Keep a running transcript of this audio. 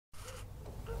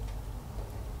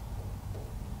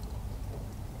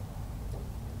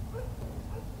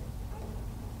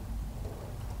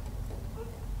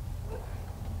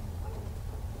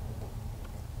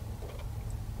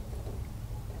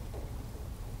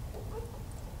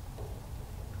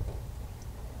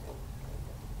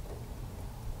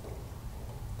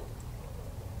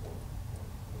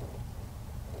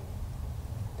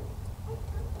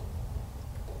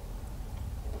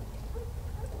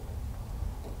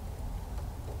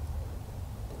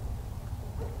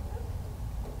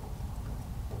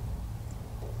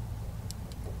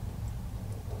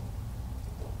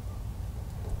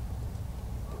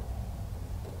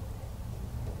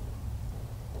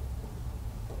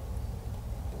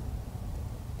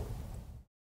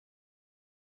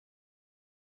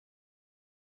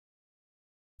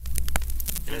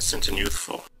Innocent and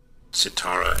youthful,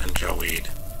 Sitara and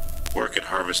Jaweed work at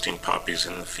harvesting poppies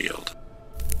in the field.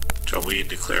 Jaweed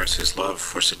declares his love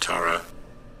for Sitara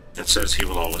and says he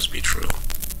will always be true.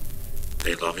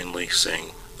 They lovingly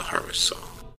sing the harvest song.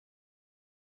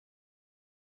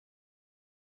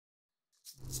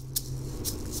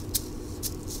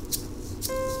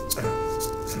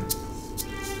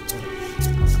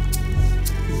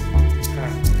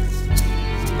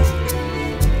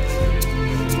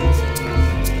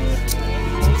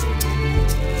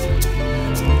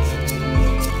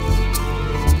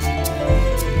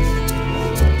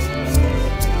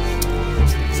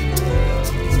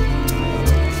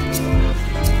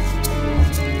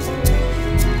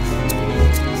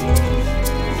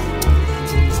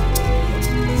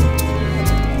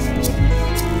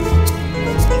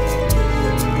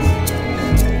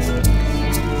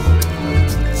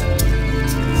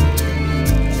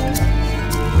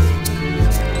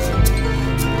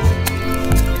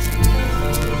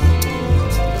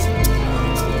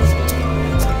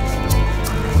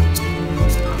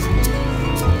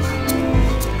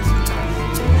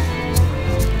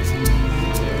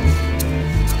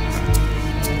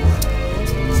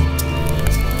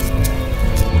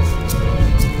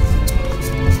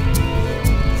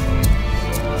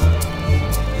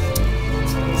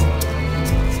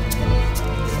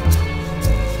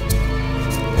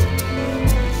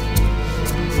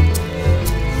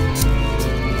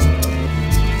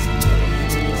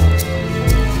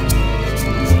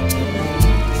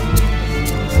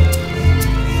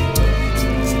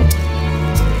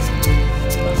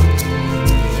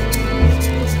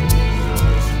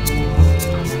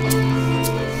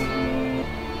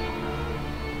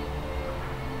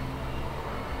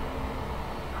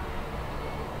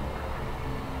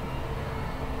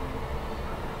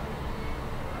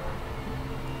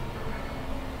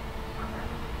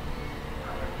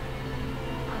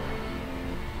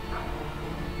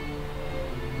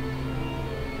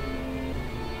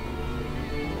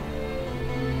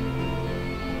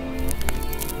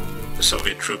 The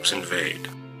Soviet troops invade.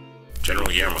 General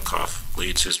Yermakov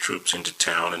leads his troops into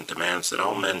town and demands that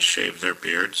all men shave their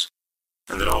beards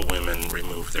and that all women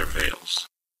remove their veils.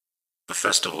 A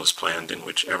festival is planned in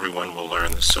which everyone will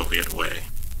learn the Soviet way.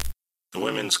 The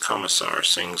women's commissar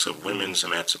sings of women's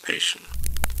emancipation.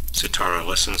 Sitara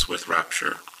listens with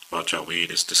rapture while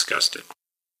Jaweed is disgusted.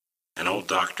 An old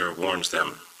doctor warns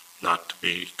them not to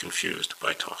be confused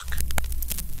by talk.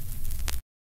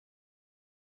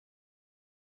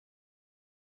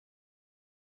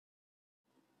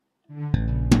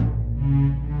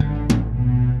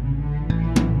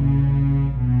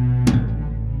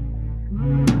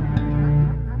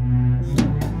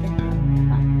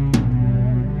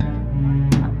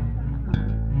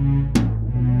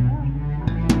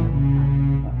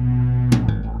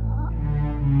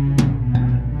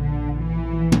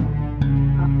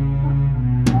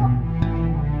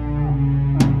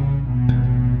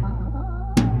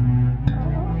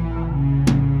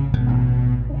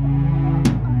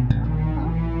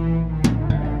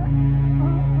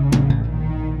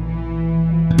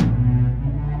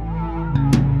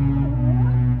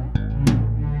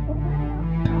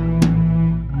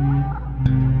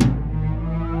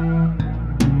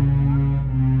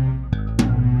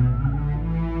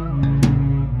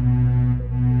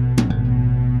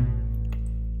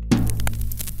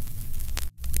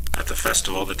 At the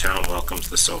festival, the town welcomes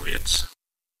the Soviets.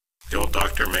 The old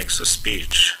doctor makes a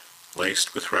speech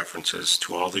laced with references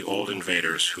to all the old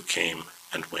invaders who came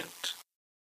and went.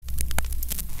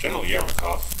 General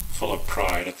Yermakov, full of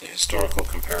pride at the historical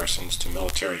comparisons to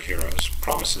military heroes,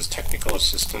 promises technical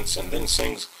assistance and then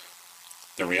sings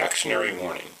the reactionary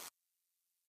warning.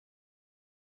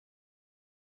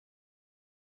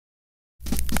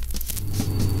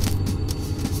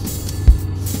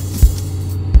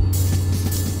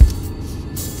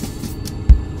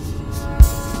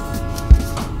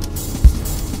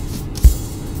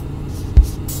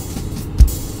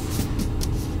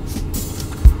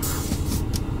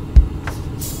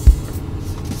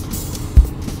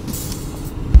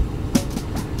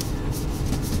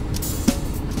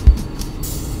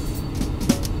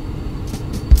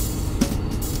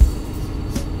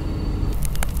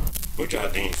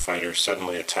 Mujahideen fighters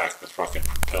suddenly attack with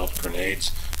rocket-propelled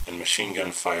grenades and machine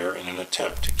gun fire in an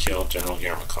attempt to kill General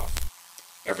Yermakov.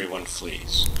 Everyone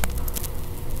flees.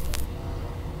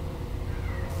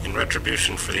 In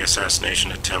retribution for the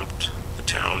assassination attempt, the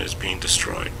town is being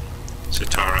destroyed.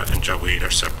 Sitara and Jaweed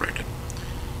are separated.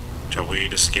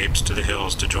 Jaweed escapes to the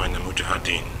hills to join the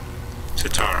Mujahideen.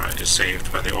 Sitara is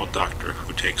saved by the old doctor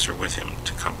who takes her with him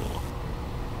to Kabul.